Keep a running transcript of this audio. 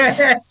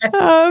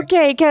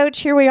Okay, Coach,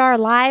 here we are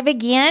live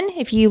again.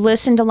 If you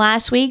listened to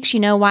last week's, you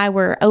know why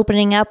we're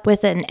opening up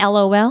with an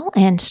LOL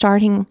and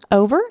starting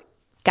over.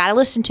 Got to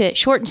listen to it.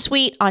 Short and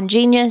sweet on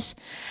Genius.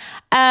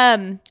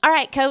 All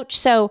right, Coach.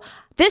 So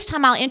this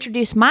time I'll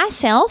introduce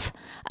myself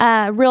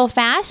real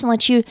fast and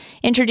let you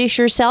introduce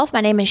yourself.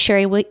 My name is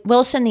Sherry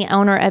Wilson, the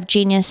owner of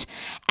Genius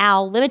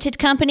Owl Limited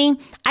Company.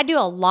 I do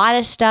a lot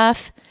of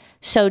stuff.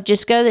 So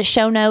just go to the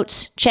show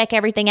notes, check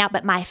everything out.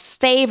 But my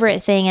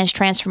favorite thing is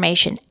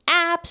transformation.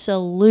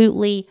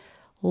 Absolutely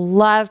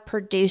love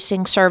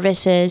producing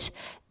services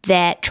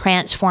that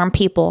transform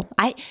people.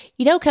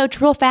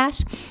 Coach, real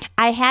fast,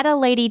 I had a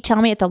lady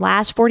tell me at the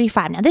last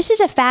 45. Now, this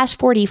is a Fast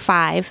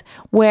 45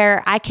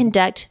 where I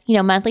conduct,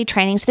 monthly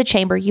trainings at the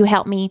chamber. You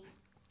help me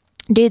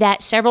do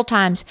that several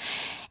times.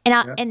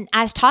 And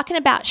I was talking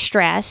about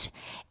stress,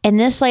 and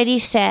this lady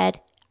said,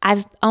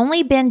 I've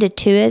only been to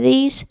 2 of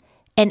these.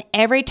 And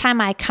every time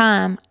I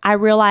come, I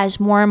realize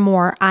more and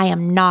more I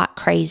am not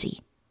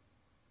crazy.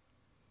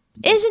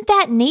 Isn't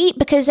that neat?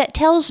 Because that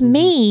tells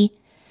me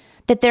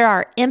that there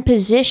are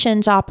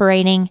impositions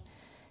operating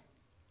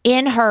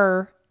in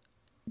her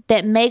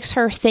that makes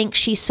her think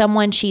she's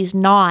someone she's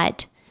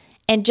not.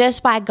 And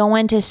just by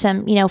going to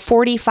some,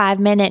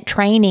 45-minute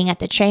training at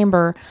the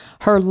chamber,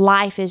 her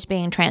life is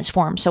being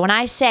transformed. So when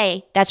I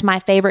say that's my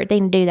favorite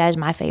thing to do, that is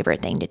my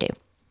favorite thing to do.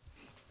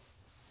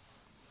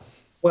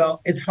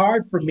 Well, it's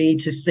hard for me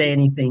to say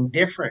anything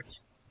different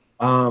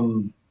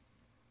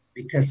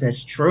because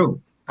that's true.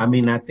 I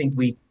mean, I think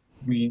we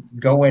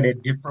go at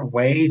it different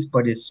ways,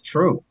 but it's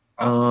true.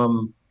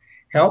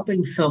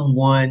 Helping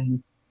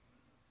someone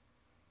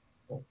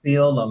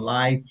fulfill a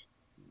life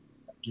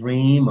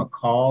dream, a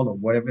call, or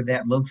whatever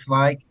that looks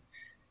like,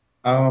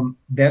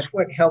 that's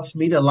what helps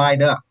me to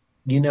light up,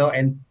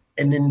 and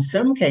in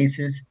some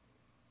cases,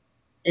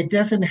 it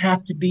doesn't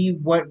have to be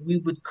what we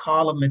would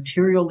call a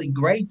materially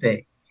great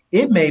thing.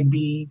 It may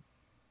be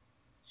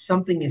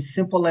something as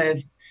simple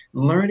as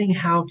learning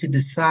how to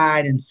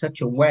decide in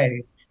such a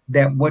way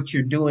that what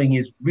you're doing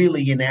is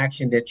really an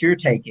action that you're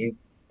taking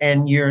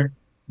and you're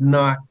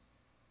not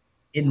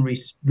in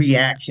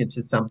reaction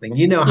to something.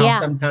 You know how Yeah.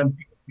 sometimes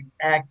people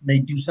react, they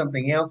do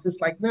something else.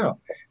 It's like, no,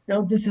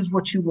 this is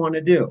what you want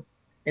to do.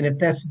 And if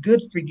that's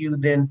good for you,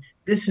 then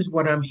this is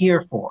what I'm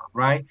here for,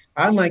 right?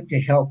 I like to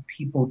help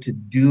people to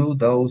do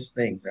those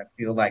things. I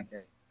feel like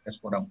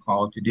that's what I'm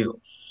called to do.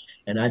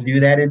 And I do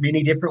that in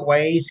many different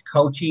ways.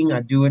 Coaching, I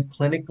do it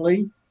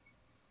clinically.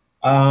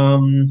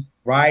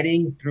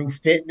 Writing through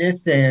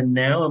fitness, and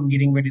now I'm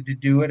getting ready to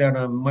do it on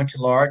a much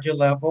larger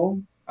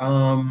level.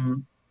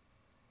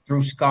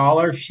 Through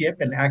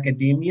scholarship and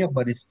academia,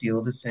 but it's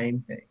still the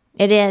same thing.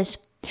 It is.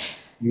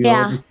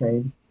 Still the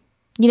same.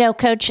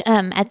 Coach,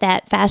 at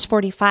that Fast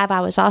 45,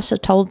 I was also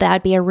told that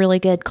I'd be a really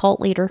good cult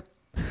leader.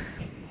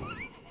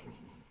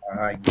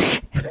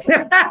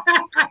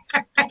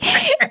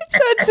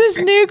 So it's this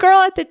new girl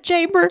at the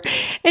chamber,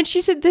 and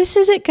she said, this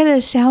isn't going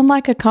to sound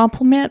like a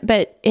compliment,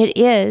 but it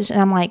is.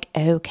 And I'm like,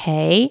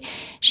 okay.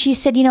 She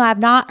said, I've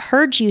not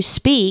heard you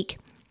speak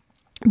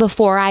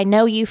before. I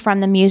know you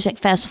from the music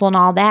festival and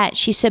all that.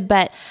 She said,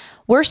 but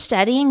we're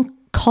studying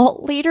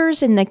cult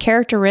leaders and the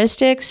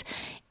characteristics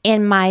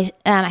in my,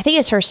 I think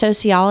it's her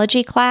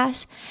sociology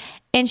class.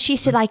 And she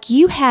said,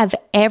 you have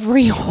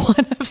every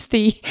one of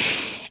the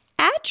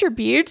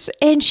attributes.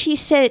 And she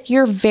said,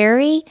 you're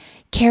very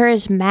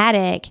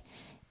charismatic.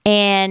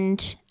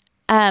 And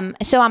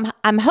so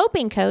I'm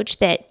hoping, Coach,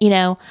 that,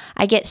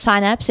 I get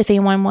signups if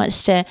anyone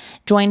wants to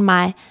join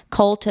my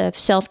cult of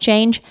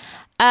self-change.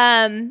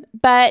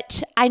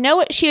 But I know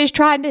what she was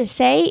trying to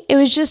say. It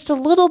was just a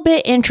little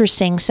bit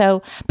interesting.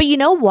 So, but you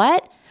know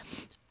what?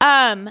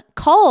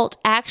 Cult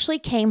actually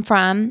came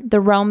from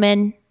the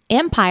Roman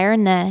Empire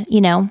in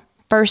the,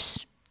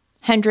 first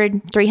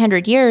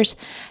 300 years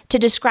to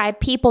describe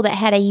people that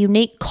had a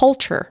unique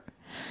culture.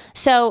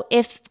 So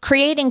if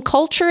creating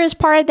culture is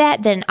part of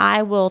that, then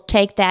I will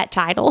take that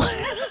title.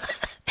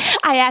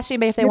 I asked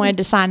anybody if they wanted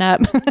to sign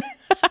up.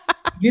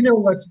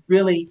 What's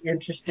really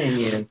interesting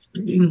is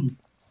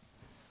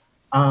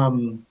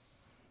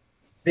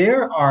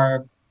there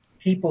are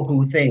people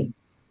who think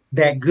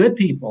that good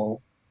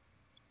people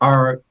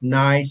are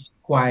nice,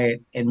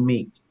 quiet, and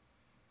meek.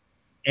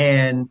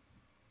 And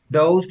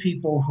those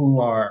people who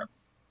are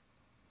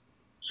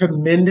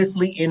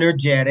tremendously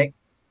energetic,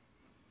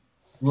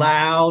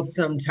 loud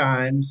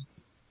sometimes,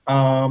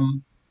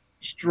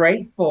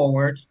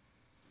 straightforward,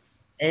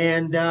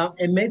 and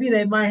maybe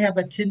they might have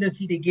a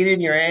tendency to get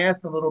in your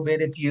ass a little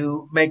bit if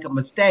you make a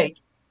mistake.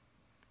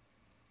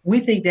 We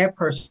think that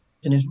person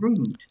is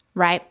rude.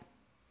 Right.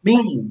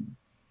 Mean.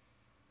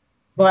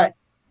 But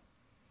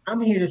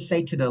I'm here to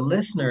say to the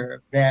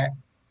listener that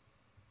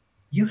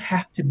you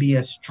have to be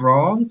a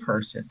strong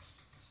person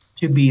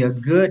to be a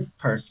good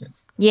person.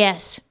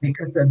 Yes.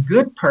 Because a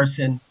good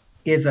person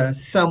is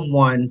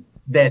someone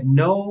that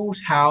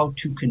knows how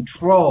to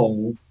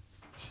control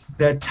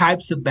the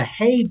types of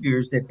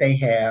behaviors that they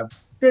have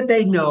that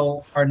they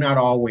know are not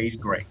always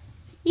great.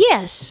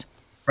 Yes.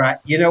 Right.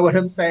 You know what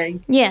I'm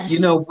saying?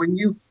 Yes.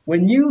 When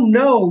when you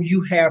know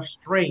you have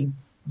strength,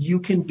 you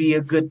can be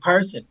a good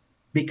person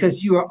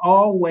because you are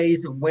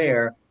always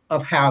aware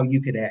of how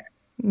you could act.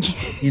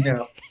 You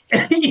know,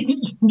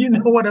 you know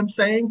what I'm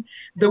saying?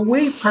 The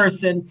weak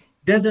person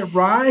doesn't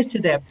rise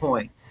to that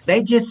point.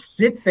 They just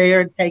sit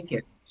there and take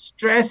it,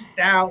 stressed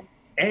out,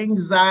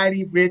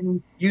 anxiety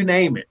ridden, you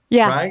name it,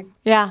 Yeah. right?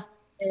 Yeah.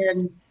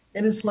 And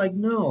and it's like,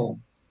 no,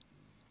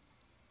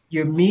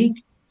 you're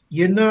meek,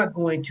 you're not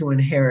going to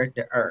inherit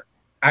the earth.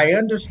 I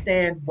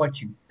understand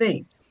what you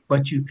think,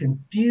 but you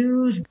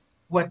confuse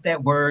what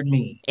that word It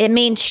means.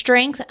 means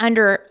strength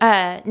under,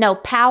 no,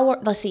 power.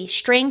 Let's see,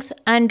 strength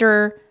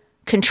under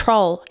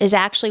control is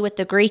actually what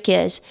the Greek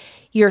is.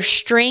 Your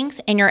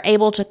strength, and you're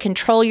able to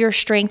control your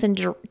strength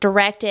and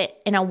direct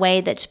it in a way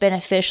that's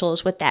beneficial,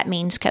 is what that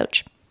means,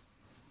 coach.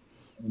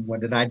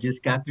 What did I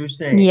just got through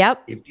saying?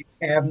 Yep. If you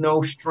have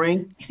no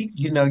strength,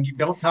 you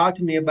don't talk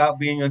to me about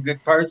being a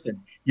good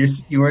person.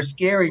 You're a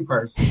scary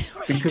person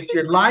because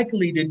you're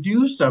likely to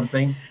do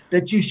something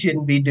that you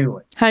shouldn't be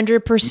doing. You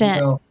 100%.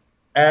 know,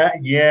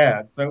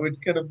 yeah. So it's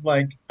kind of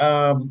like,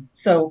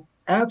 so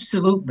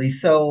absolutely.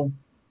 So,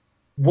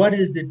 what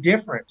is the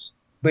difference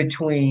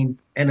between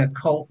an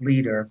occult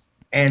leader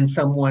and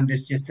someone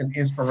that's just an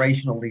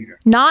inspirational leader?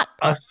 Not,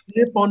 A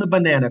slip on the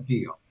banana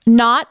peel.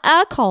 not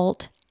a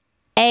cult,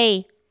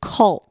 a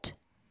cult.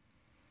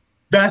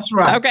 That's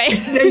right. Okay.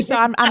 So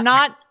I'm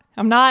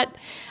not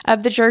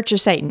of the Church of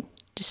Satan,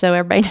 just so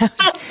everybody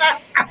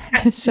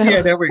knows. So,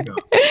 Yeah, there we go.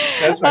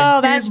 That's right.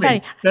 oh, that's Excuse me.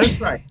 funny.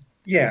 That's right.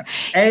 Yeah.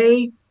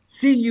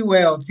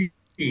 ACULT, not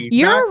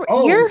You're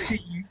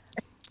OCU.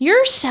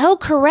 You're so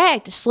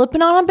correct.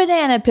 Slipping on a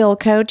banana peel,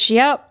 coach.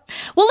 Yep.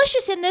 Well, let's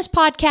just end this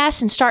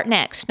podcast and start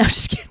next. No,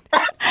 just kidding.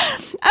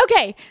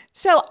 Okay.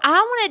 So I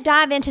want to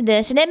dive into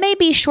this, and it may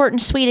be short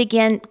and sweet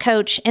again,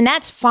 coach, and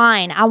that's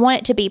fine. I want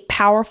it to be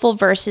powerful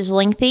versus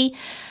lengthy,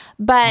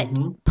 but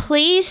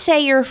please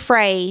say your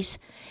phrase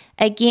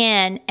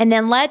again, and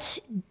then let's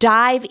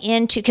dive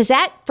into, because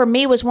that for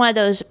me was one of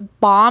those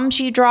bombs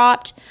you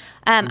dropped.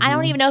 I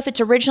don't even know if it's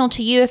original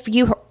to you, if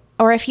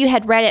you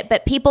had read it,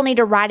 but people need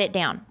to write it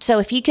down. So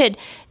if you could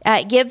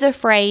give the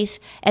phrase,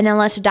 and then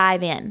let's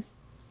dive in.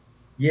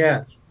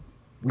 Yes.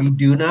 We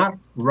do not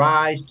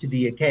rise to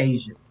the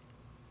occasion.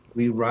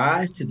 We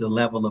rise to the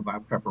level of our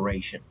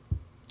preparation.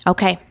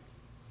 Okay.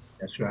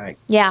 That's right.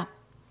 Yeah.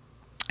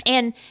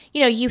 And,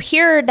 you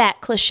hear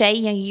that cliche,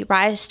 you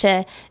rise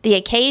to the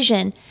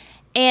occasion.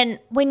 And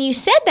when you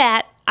said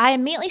that, I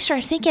immediately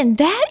started thinking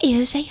that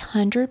is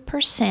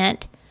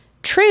 100%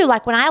 true.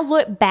 Like when I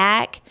look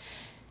back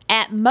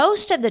at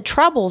most of the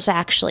troubles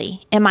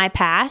actually in my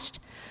past,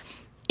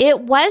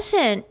 it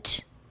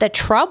wasn't the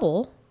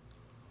trouble.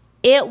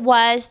 It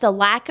was the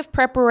lack of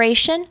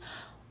preparation,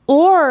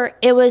 or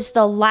it was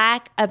the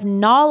lack of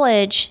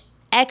knowledge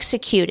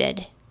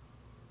executed,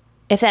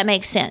 if that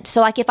makes sense.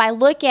 So like if I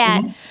look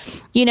at,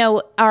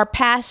 our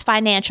past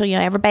financial,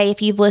 everybody, if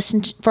you've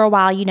listened for a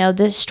while,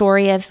 the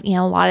story of, a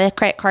lot of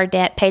credit card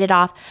debt, paid it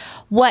off.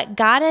 What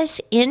got us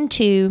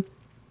into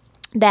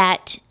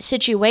that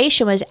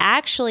situation was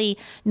actually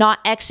not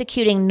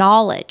executing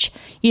knowledge.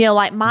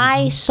 Like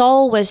my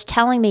soul was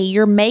telling me,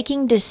 you're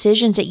making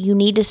decisions that you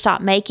need to stop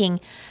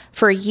making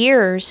for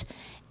years.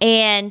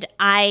 And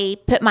I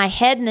put my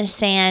head in the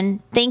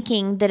sand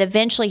thinking that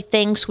eventually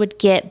things would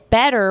get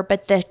better.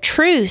 But the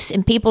truth,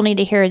 and people need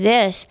to hear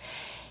this,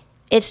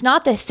 it's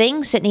not the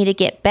things that need to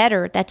get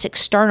better. That's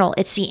external.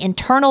 It's the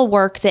internal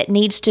work that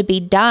needs to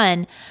be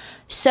done,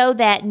 so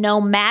that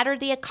no matter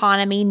the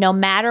economy, no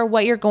matter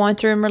what you're going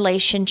through in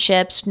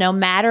relationships, no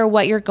matter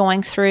what you're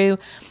going through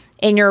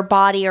in your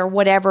body or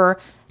whatever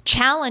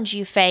challenge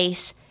you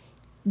face,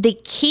 the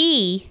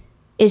key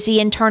is the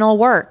internal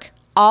work.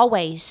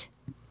 Always,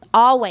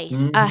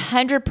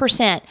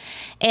 100%.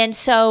 And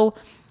so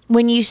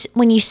when you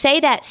say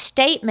that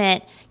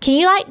statement, can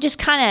you just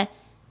kind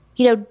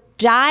of,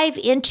 dive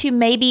into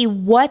maybe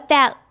what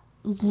that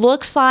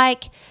looks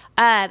like?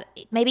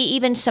 Maybe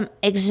even some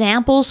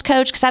examples,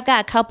 coach, because I've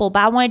got a couple,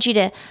 but I wanted you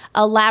to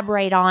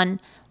elaborate on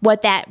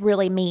what that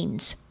really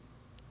means.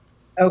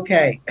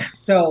 Okay.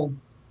 So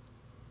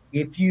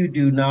if you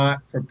do not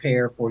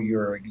prepare for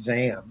your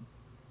exam,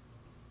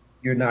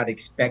 you're not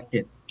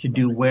expected to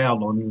do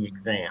well on the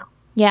exam.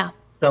 Yeah.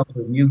 So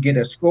when you get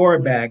a score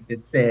back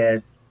that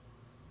says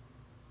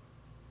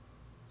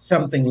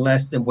something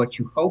less than what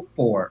you hoped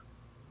for,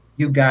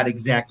 you got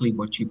exactly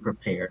what you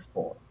prepared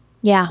for.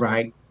 Yeah.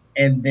 Right.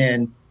 And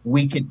then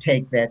we could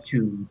take it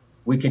to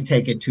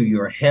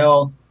your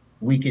health.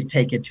 We could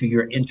take it to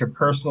your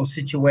interpersonal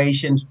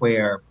situations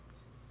where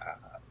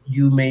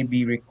you may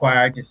be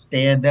required to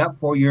stand up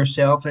for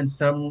yourself in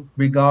some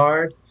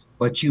regard,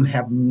 but you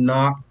have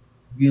not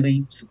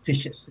really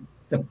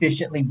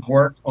sufficiently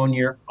worked on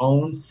your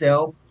own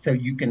self so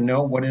you can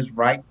know what is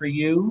right for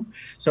you.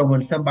 So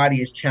when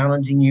somebody is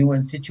challenging you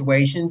in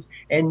situations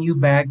and you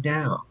back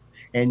down,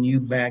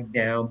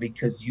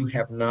 because you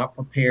have not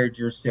prepared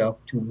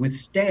yourself to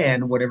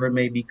withstand whatever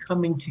may be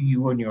coming to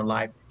you in your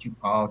life that you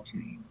call to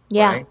you.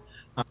 Yeah. Right?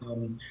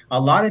 A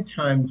lot of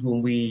times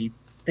when we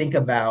think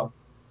about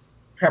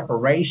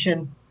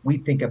preparation, we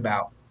think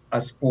about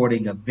a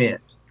sporting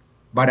event,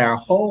 but our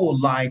whole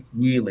life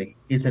really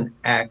is an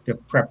act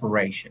of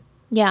preparation.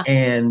 Yeah.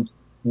 And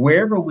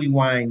wherever we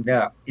wind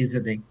up is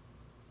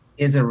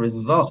a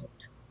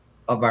result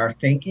of our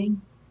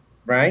thinking,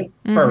 right?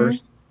 Mm-hmm.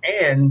 First,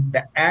 and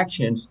the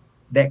actions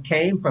that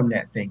came from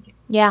that thinking.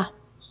 Yeah.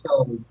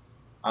 So,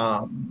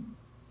 um,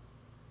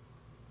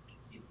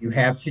 you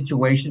have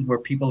situations where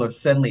people are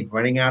suddenly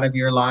running out of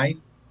your life,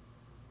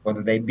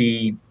 whether they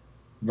be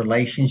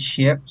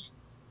relationships,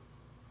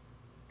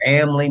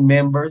 family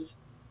members,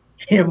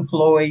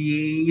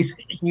 employees,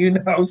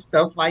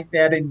 stuff like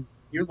that. And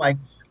you're like,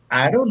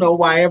 I don't know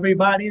why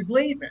everybody's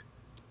leaving,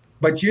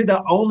 but you're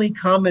the only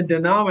common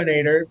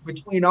denominator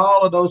between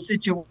all of those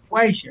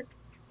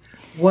situations.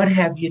 What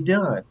have you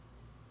done?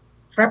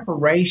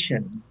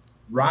 Preparation,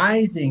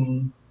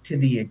 rising to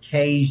the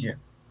occasion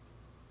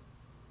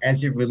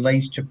as it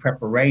relates to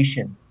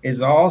preparation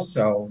is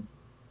also,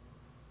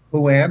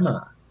 who am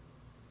I?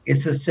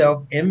 It's a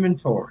self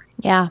inventory.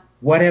 Yeah.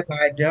 What have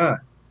I done?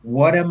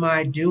 What am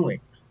I doing?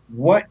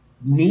 What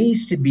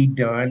needs to be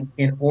done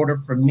in order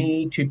for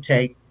me to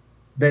take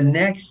the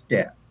next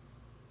step?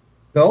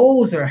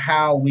 Those are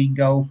how we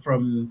go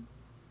from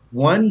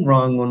one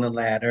rung on the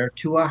ladder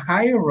to a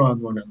higher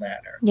rung on the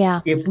ladder.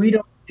 Yeah. If we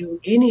don't do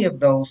any of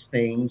those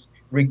things,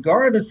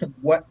 regardless of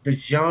what the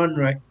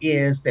genre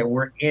is that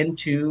we're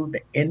into,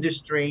 the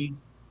industry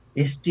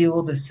is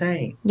still the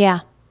same, Yeah.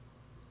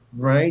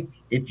 right?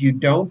 If you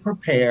don't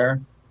prepare,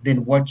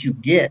 then what you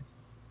get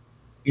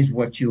is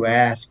what you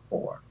ask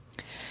for.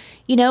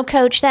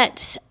 Coach,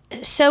 that's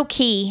so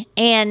key.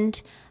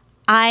 And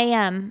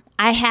I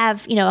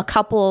have, a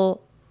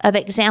couple of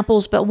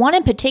examples, but one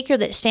in particular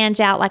that stands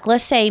out, like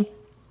let's say,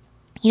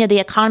 the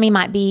economy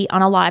might be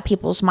on a lot of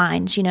people's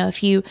minds.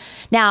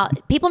 Now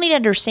people need to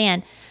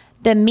understand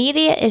the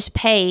media is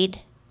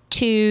paid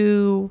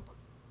to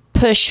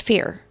push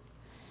fear.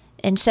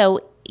 And so,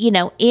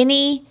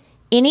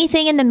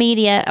 anything in the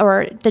media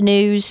or the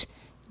news,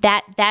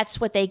 that's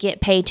what they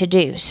get paid to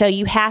do. So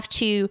you have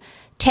to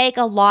take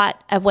a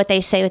lot of what they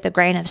say with a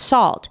grain of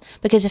salt,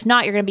 because if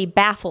not, you're going to be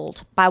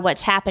baffled by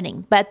what's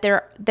happening. But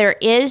there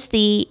is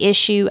the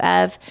issue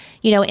of,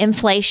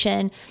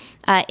 inflation,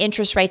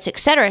 interest rates, et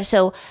cetera.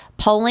 So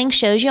polling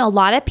shows you a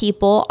lot of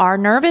people are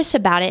nervous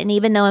about it. And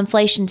even though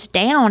inflation's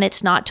down,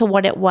 it's not to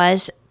what it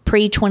was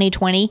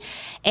pre-2020.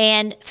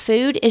 And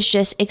food is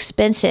just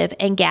expensive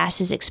and gas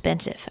is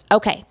expensive.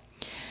 Okay.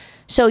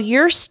 So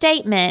your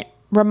statement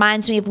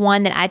reminds me of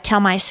one that I tell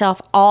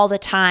myself all the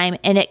time,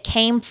 and it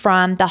came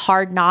from the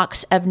hard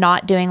knocks of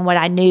not doing what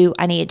I knew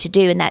I needed to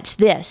do, and that's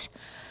this.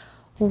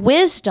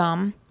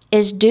 Wisdom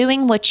is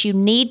doing what you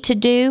need to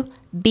do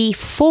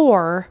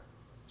before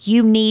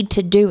you need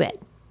to do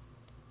it.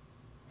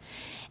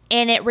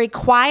 And it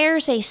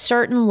requires a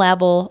certain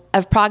level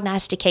of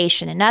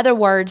prognostication. In other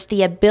words,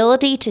 the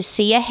ability to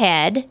see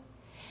ahead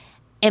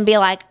and be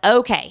like,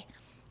 okay,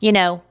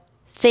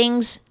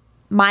 things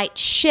might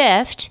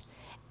shift.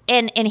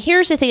 And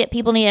here's the thing that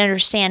people need to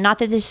understand, not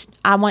that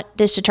I want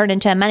this to turn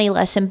into a money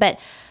lesson, but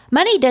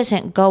money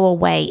doesn't go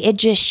away. It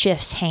just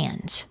shifts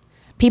hands.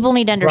 People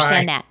need to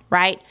understand that,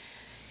 right?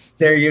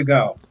 There you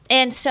go.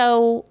 And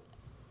so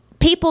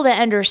people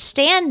that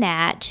understand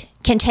that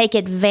can take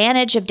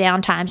advantage of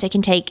downtimes. They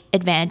can take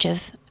advantage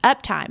of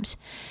uptimes.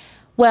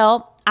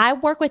 Well, I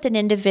work with an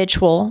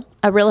individual,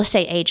 a real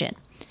estate agent,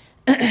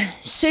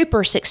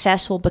 super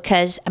successful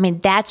because,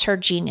 that's her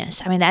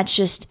genius.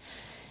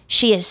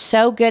 She is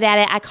so good at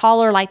it. I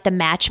call her like the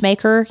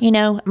matchmaker,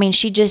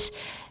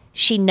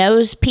 she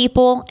knows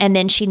people, and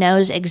then she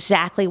knows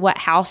exactly what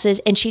houses,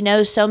 and she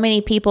knows so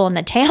many people in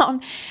the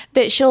town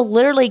that she'll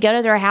literally go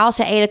to their house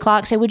at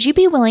 8:00, say, would you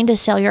be willing to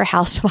sell your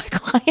house to my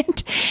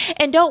client?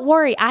 And don't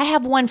worry, I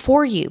have one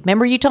for you.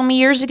 Remember you told me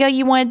years ago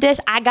you wanted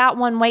this? I got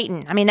one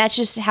waiting. That's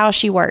just how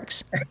she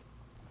works.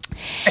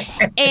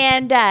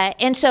 And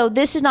so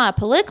this is not a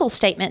political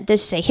statement.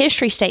 This is a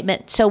history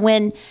statement. So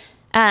when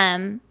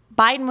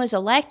Biden was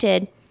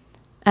elected,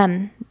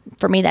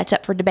 for me, that's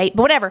up for debate,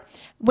 but whatever.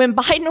 When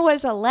Biden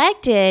was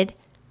elected,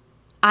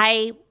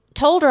 I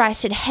told her, I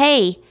said,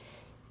 hey,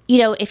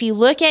 if you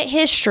look at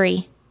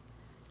history,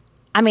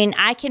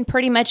 I can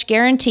pretty much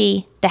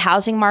guarantee the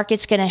housing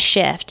market's going to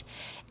shift.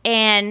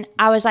 And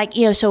I was like,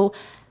 so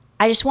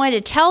I just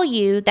wanted to tell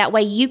you that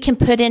way you can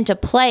put into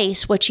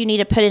place what you need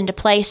to put into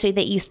place so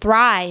that you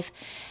thrive.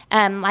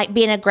 Like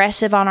being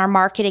aggressive on our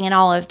marketing and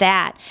all of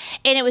that.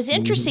 And it was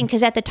interesting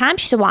because at the time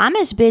she said, well, I'm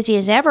as busy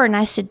as ever. And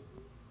I said,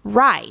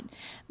 right.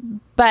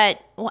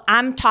 But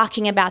I'm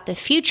talking about the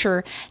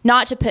future,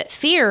 not to put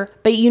fear,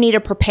 but you need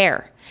to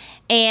prepare.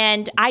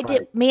 And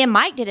me and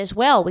Mike did as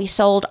well. We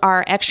sold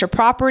our extra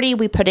property.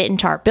 We put it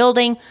into our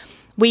building.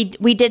 We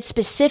did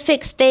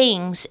specific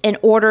things in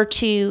order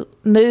to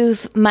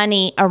move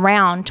money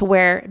around to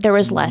where there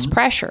was less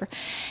pressure.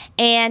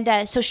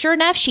 And so sure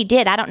enough, she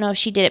did. I don't know if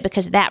she did it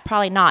because of that.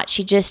 Probably not.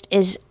 She just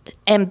is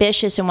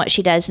ambitious in what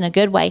she does in a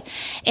good way.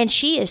 And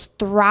she is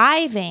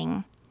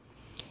thriving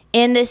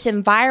in this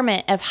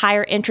environment of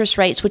higher interest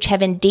rates, which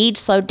have indeed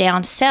slowed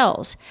down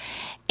sales.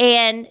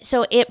 And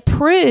so it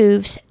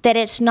proves that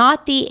it's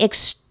not the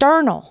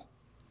external.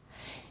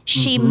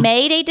 She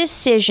made a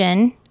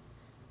decision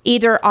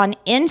either on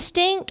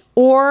instinct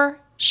or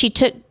she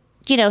took,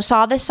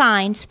 saw the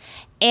signs,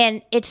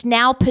 and it's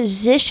now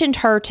positioned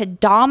her to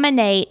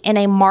dominate in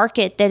a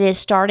market that is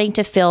starting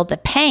to feel the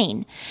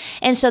pain.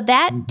 And so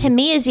that to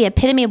me is the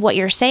epitome of what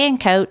you're saying,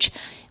 Coach.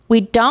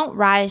 We don't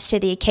rise to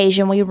the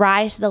occasion. We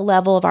rise to the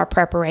level of our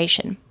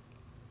preparation.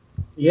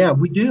 Yeah,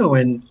 we do.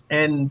 And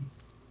I'm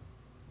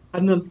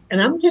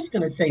just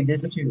going to say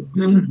this too,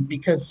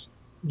 because,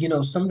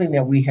 something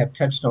that we have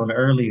touched on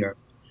earlier,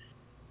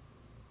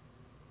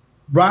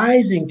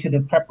 rising to the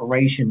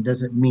preparation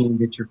doesn't mean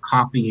that you're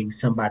copying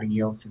somebody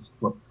else's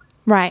footprint.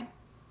 Right.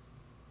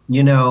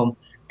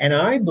 And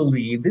I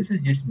believe, this is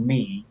just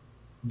me,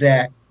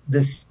 that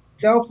the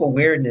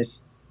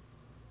self-awareness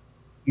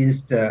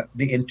is the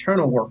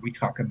internal work we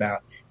talk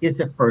about is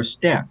the first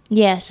step.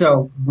 Yes.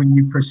 So when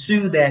you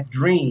pursue that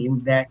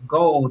dream, that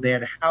goal,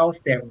 that house,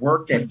 that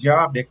work, that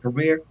job, that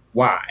career,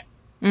 why?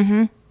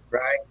 Right?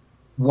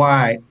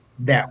 Why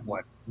that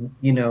one?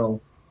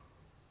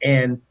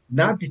 And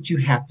not that you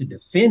have to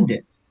defend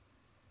it,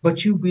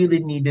 but you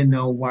really need to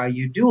know why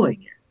you're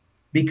doing it.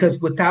 Because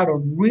without a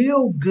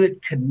real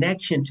good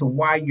connection to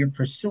why you're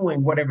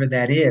pursuing whatever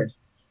that is,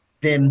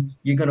 then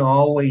you're going to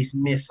always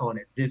miss on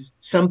it.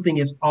 Something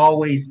is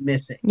always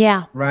missing.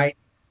 Yeah. Right?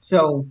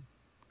 So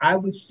I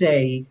would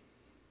say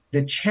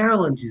the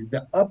challenges,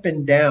 the up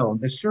and down,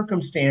 the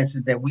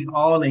circumstances that we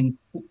all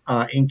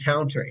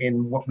encounter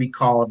in what we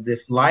call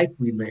this life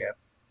we live,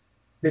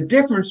 the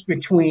difference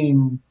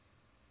between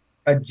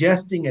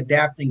adjusting,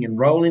 adapting, and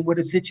rolling with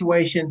a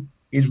situation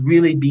is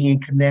really being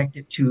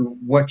connected to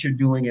what you're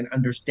doing and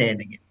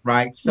understanding it,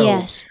 right? So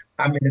yes.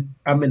 I'm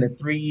in a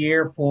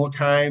 3-year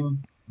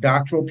full-time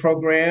doctoral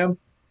program.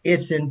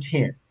 It's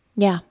intense.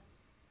 Yeah.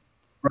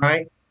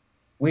 Right?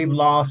 We've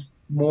lost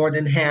more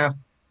than half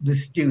the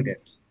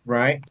students,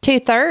 right?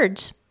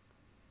 2/3.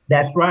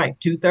 That's right,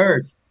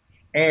 2/3.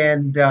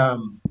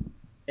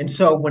 And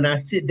so when I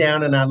sit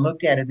down and I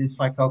look at it, it's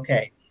like,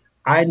 okay,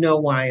 I know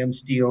why I'm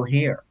still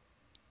here.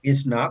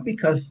 It's not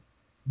because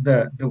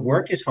the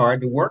work is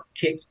hard. The work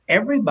kicks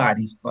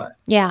everybody's butt.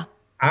 Yeah.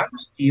 I'm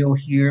still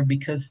here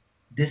because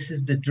this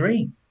is the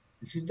dream.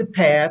 This is the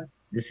path.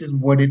 This is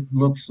what it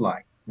looks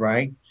like,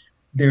 right?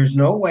 There's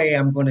no way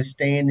I'm going to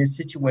stay in this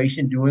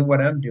situation doing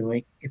what I'm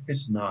doing if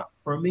it's not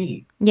for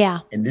me. Yeah.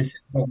 And this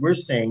is what we're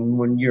saying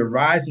when you're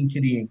rising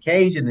to the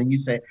occasion and you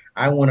say,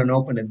 I want to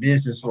open a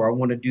business or I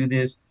want to do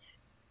this.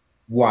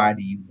 Why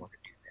do you want to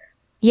do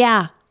that?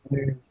 Yeah.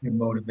 Where's your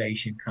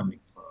motivation coming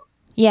from?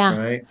 Yeah.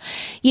 Right.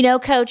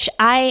 Coach,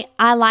 I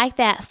like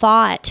that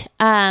thought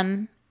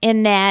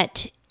in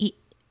that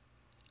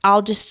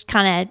I'll just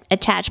kind of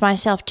attach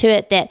myself to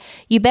it, that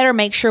you better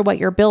make sure what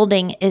you're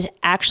building is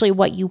actually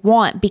what you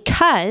want,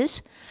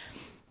 because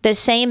the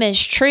same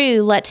is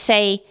true. Let's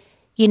say,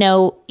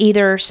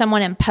 either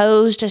someone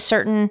imposed a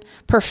certain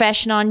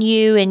profession on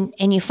you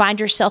and you find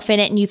yourself in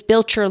it and you've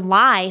built your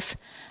life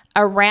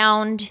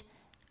around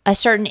a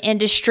certain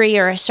industry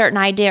or a certain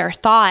idea or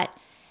thought.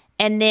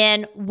 And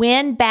then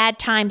when bad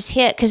times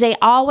hit, because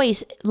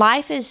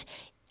life is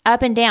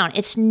up and down.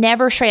 It's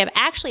never straight up.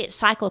 Actually, it's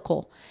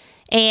cyclical.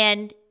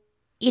 And,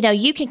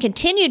 you can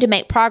continue to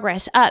make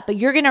progress up, but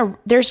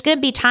there's going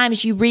to be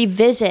times you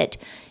revisit,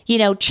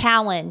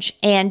 challenge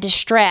and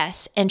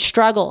distress and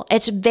struggle.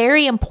 It's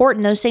very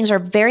important. Those things are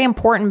very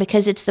important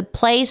because it's the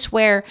place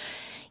where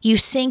you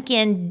sink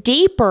in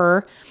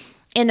deeper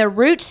in the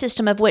root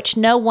system of which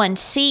no one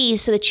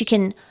sees, so that you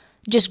can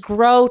just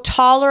grow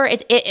taller.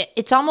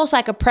 It's almost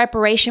like a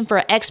preparation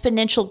for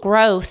exponential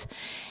growth.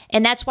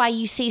 And that's why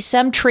you see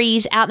some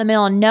trees out in the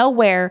middle of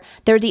nowhere.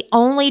 They're the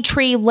only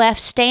tree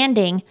left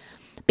standing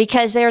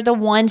because they're the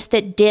ones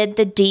that did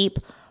the deep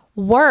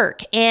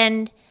work.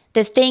 And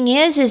the thing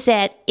is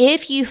that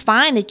if you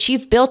find that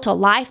you've built a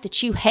life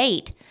that you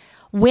hate,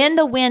 when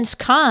the winds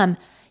come,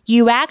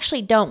 you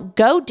actually don't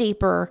go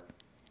deeper.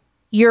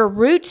 Your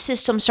root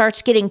system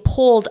starts getting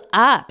pulled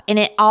up, and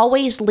it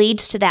always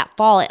leads to that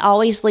fall. It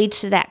always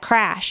leads to that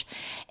crash.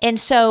 And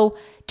so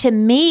to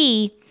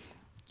me,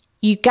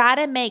 you got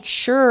to make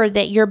sure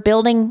that you're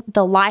building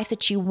the life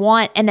that you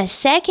want. And the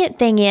second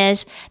thing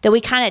is that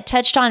we kind of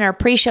touched on our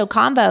pre-show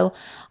convo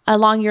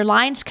along your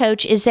lines,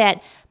 Coach, is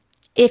that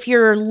if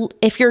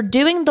you're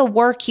doing the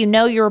work you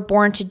were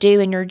born to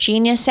do and you're a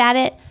genius at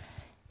it,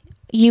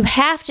 you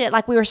have to,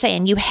 like we were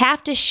saying, you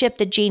have to ship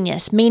the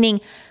genius,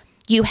 meaning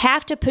you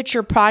have to put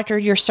your product or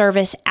your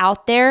service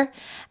out there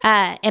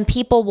and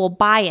people will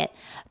buy it.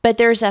 But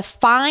there's a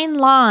fine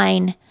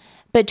line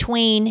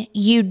between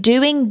you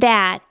doing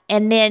that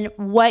and then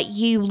what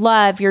you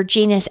love, your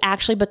genius,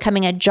 actually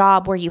becoming a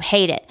job where you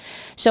hate it.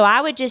 So I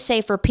would just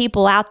say for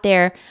people out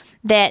there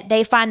that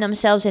they find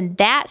themselves in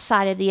that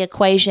side of the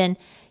equation,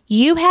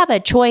 you have a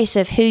choice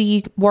of who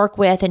you work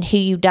with and who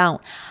you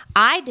don't.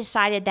 I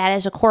decided that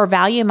as a core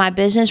value in my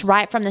business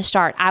right from the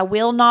start. I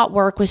will not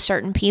work with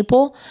certain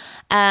people.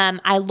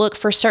 I look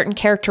for certain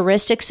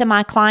characteristics in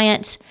my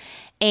clients,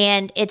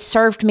 and it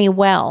served me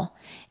well.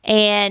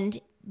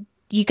 And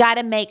you got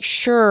to make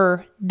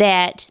sure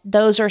that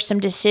those are some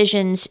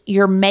decisions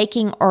you're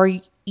making or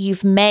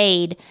you've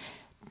made.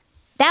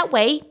 That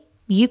way,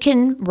 you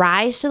can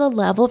rise to the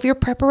level of your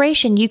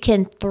preparation. You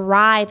can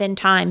thrive in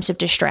times of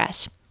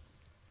distress.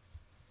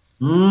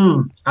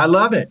 I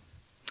love it.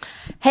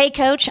 Hey,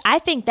 Coach, I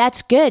think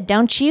that's good,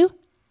 don't you?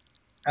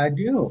 I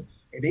do.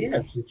 It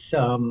is. It's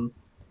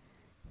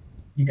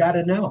you got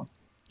to know.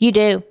 You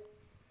do.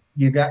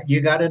 You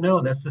got to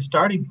know. That's the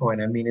starting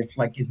point. I mean, it's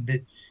like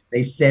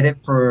they said it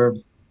for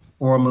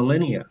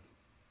millennia.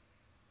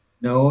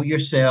 Know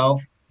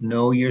yourself,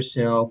 know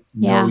yourself,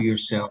 know Yeah.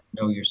 yourself,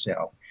 know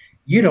yourself.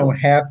 You don't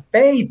have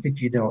faith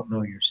if you don't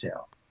know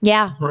yourself.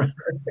 Yeah.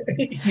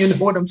 You know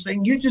what I'm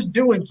saying? You're just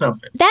doing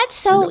something. That's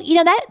so,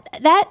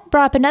 that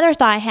brought up another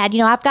thought I had.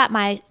 I've got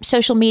my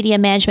social media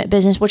management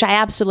business, which I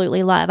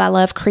absolutely love. I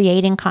love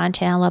creating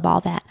content. I love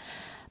all that.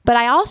 But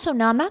I also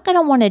know I'm not going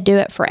to want to do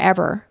it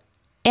forever.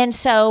 And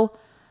so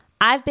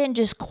I've been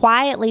just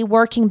quietly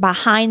working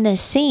behind the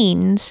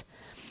scenes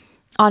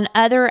on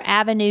other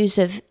avenues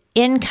of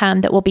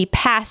income that will be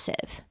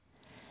passive,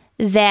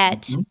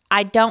 that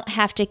I don't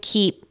have to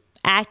keep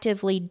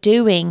actively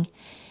doing.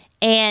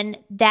 And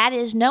that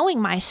is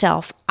knowing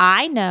myself.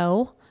 I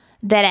know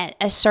that at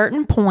a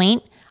certain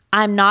point,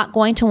 I'm not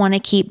going to want to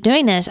keep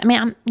doing this. I mean,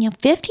 I'm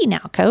 50 now,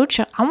 Coach.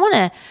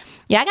 I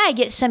got to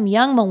get some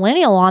young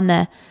millennial on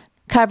the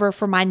cover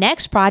for my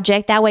next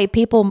project. That way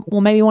people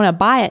will maybe want to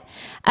buy it.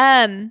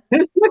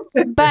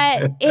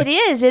 But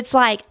it's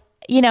like,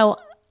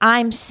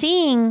 I'm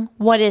seeing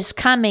what is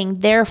coming.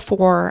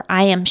 Therefore,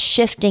 I am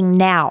shifting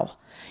now.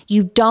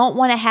 You don't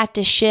want to have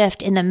to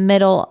shift in the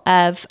middle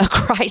of a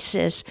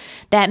crisis.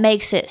 That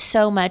makes it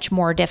so much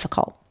more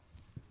difficult.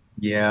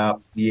 Yeah.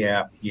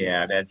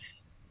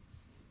 That's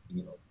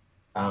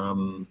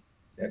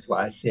that's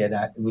why I said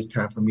it was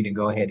time for me to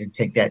go ahead and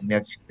take that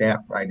next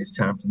step. Right, it's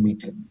time for me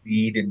to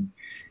lead, and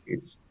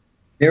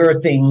there are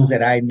things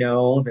that I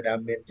know that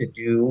I'm meant to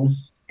do,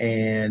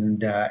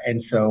 and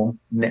so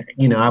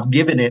I've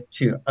given it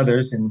to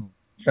others in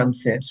some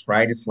sense.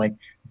 Right, it's like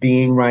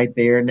being right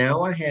there.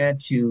 Now I had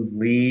to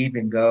leave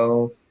and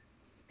go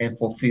and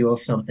fulfill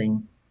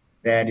something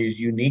that is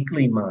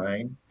uniquely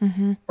mine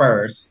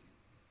first,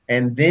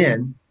 and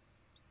then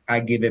I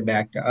give it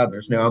back to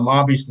others. Now I'm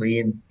obviously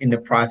in the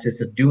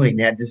process of doing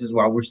that. This is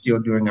why we're still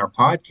doing our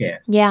podcast.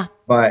 Yeah.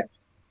 But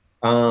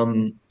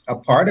a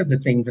part of the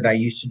things that I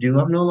used to do,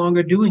 I'm no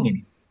longer doing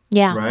anymore.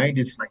 Yeah. Right.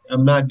 It's like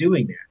I'm not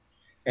doing that.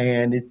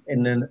 And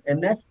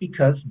that's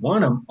because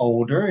one, I'm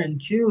older, and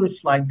two,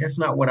 it's like that's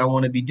not what I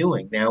want to be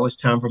doing. Now it's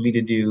time for me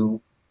to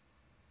do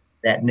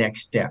that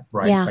next step,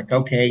 right? Yeah. It's like,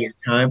 okay, it's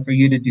time for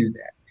you to do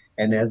that.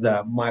 And as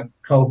my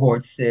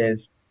cohort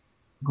says,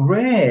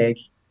 Greg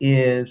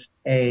is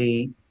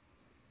a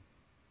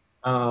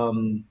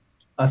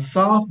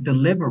soft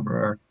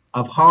deliverer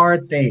of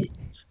hard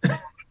things.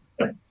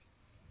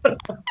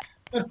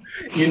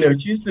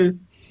 She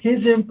says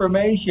his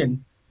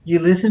information, you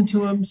listen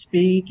to him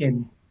speak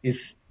and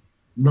it's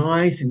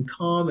nice and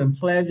calm and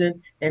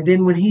pleasant. And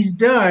then when he's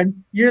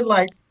done, you're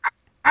like,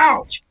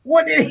 ouch,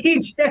 what did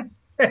he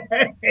just say?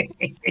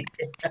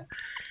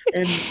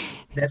 And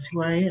that's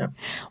who I am.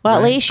 Well,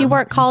 at least you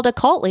weren't called a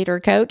cult leader,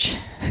 Coach.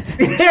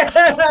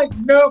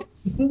 Nope.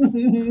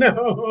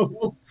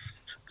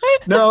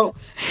 No.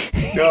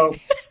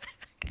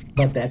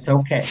 But that's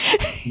okay.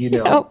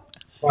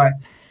 But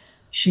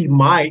she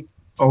might,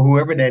 or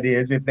whoever that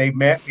is, if they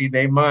met me,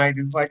 they might.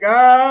 It's like,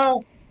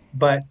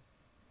 but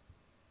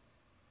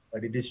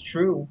it is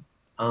true.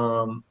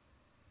 When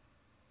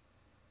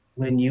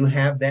you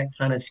have that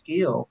kind of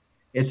skill,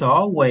 it's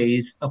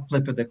always a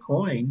flip of the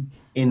coin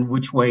in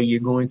which way you're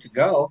going to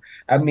go.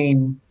 I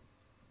mean,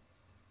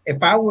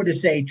 if I were to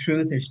say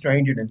truth is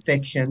stranger than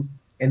fiction,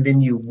 and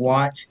then you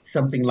watch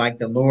something like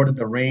The Lord of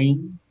the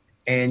Rings,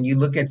 and you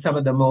look at some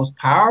of the most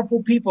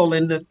powerful people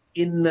in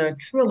the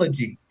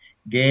trilogy,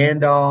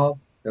 Gandalf,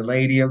 the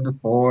Lady of the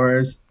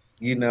Forest,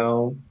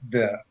 the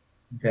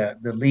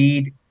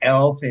lead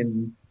elf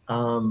in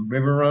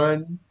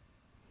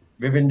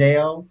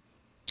Rivendell.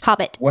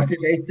 Hobbit. What did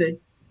they say?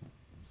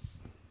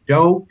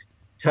 Don't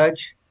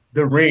touch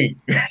the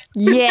ring.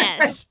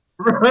 Yes.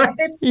 Right?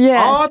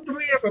 Yes. All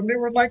three of them, they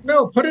were like,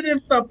 no, put it in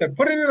something.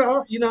 Put it in,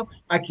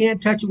 I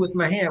can't touch it with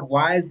my hand.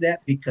 Why is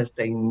that? Because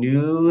they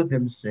knew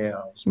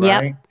themselves,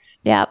 right?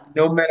 Yep.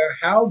 No matter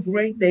how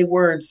great they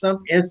were in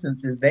some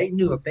instances, they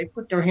knew if they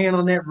put their hand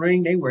on that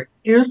ring, they were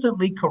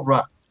instantly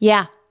corrupt.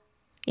 Yeah.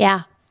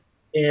 Yeah.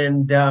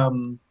 And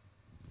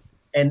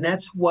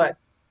that's what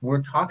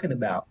we're talking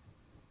about.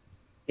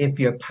 If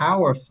you're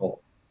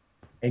powerful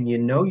and you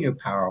know you're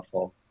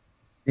powerful,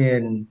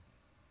 then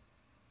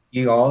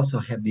you also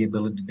have the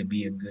ability to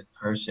be a good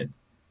person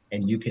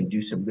and you can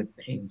do some good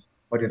things.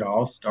 But it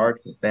all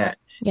starts with that.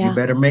 Yeah. You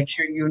better make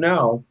sure you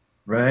know,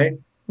 right?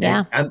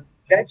 Yeah.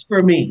 That's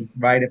for me,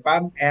 right? If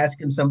I'm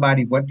asking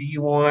somebody, what do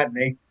you want?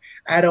 And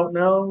I don't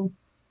know.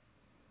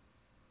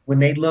 When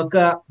they look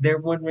up, they're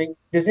wondering,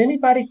 does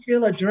anybody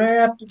feel a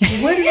draft?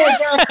 Where did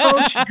that guy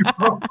coach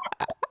go?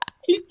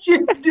 He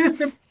just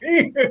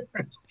disappeared.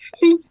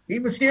 He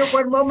was here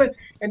one moment,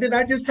 and then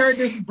I just heard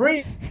this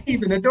breeze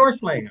and the door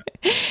slam.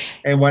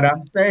 And what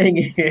I'm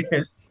saying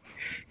is,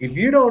 if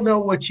you don't know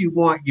what you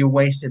want, you're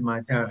wasting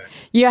my time,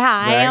 You know how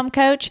I right? am,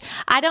 Coach?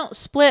 I don't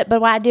split,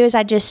 but what I do is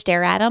I just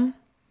stare at them.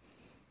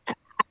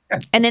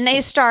 And then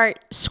they start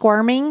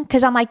squirming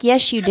because I'm like,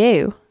 yes, you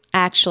do,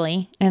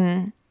 actually.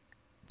 And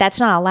that's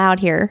not allowed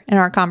here in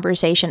our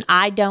conversation.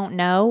 I don't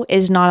know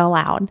is not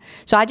allowed.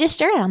 So I just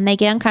stare at them. They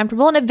get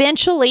uncomfortable, and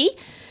eventually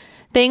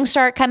things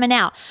start coming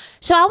out.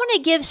 So I want to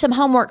give some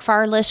homework for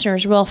our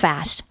listeners real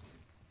fast.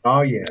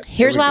 Oh yes. Here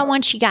Here's we what I go.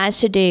 want you guys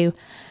to do.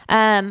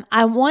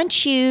 I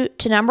want you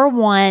to, number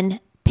one,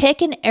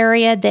 pick an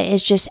area that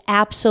is just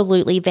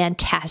absolutely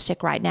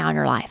fantastic right now in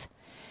your life.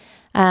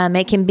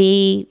 It can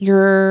be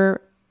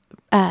your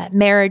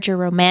marriage or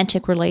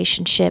romantic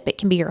relationship. It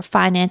can be your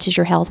finances,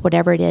 your health,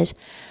 whatever it is.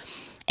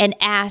 And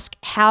ask,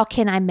 how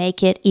can I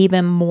make it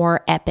even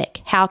more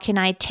epic? How can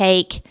I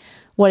take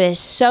what is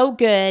so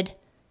good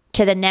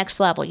to the next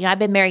level? You know, I've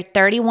been married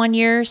 31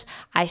 years.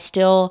 I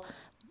still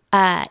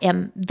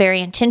am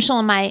very intentional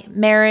in my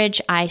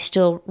marriage. I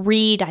still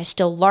read. I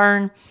still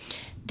learn.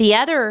 The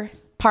other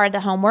part of the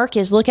homework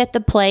is look at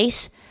the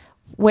place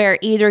where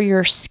either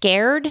you're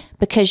scared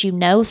because you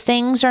know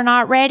things are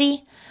not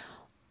ready,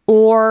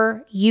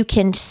 or you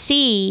can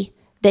see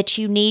that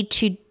you need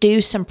to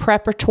do some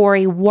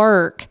preparatory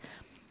work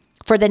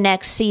for the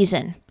next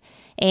season.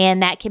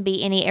 And that can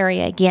be any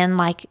area, again,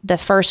 like the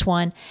first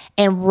one,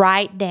 and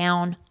write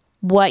down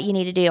what you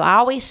need to do. I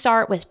always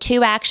start with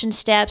 2 action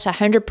steps,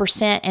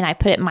 100%, and I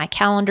put it in my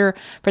calendar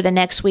for the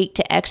next week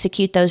to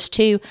execute those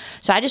 2.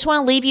 So I just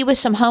want to leave you with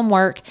some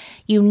homework.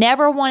 You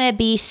never want to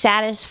be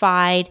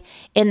satisfied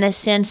in the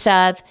sense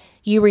of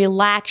you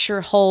relax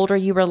your hold or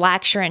you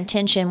relax your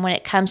intention when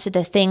it comes to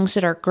the things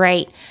that are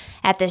great.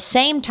 At the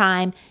same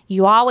time,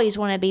 you always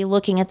want to be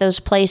looking at those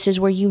places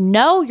where you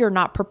know you're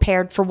not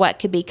prepared for what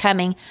could be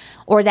coming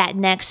or that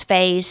next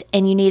phase,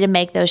 and you need to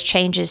make those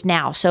changes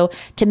now. So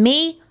to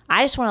me,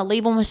 I just want to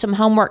leave them with some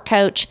homework,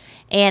 Coach,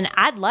 and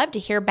I'd love to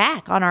hear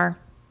back on our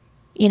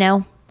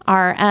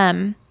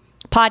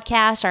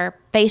podcast, our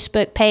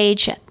Facebook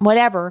page,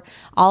 whatever.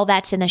 All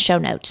that's in the show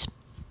notes.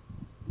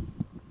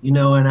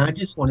 And I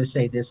just want to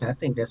say this. I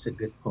think that's a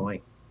good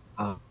point.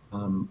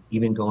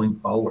 Even going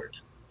forward,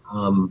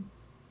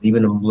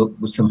 even look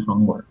with some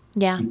homework,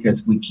 Yeah.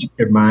 because we keep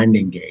your mind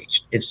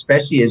engaged,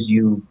 especially as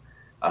you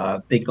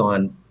think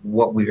on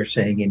what we are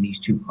saying in these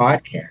 2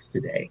 podcasts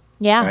today,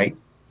 Yeah. right?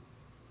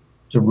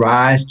 To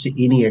rise to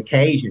any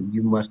occasion,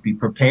 you must be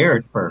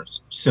prepared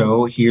first.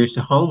 So here's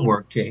the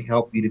homework to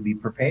help you to be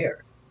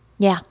prepared.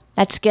 Yeah.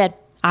 That's good.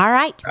 All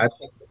right. I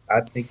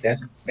think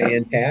that's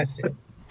fantastic.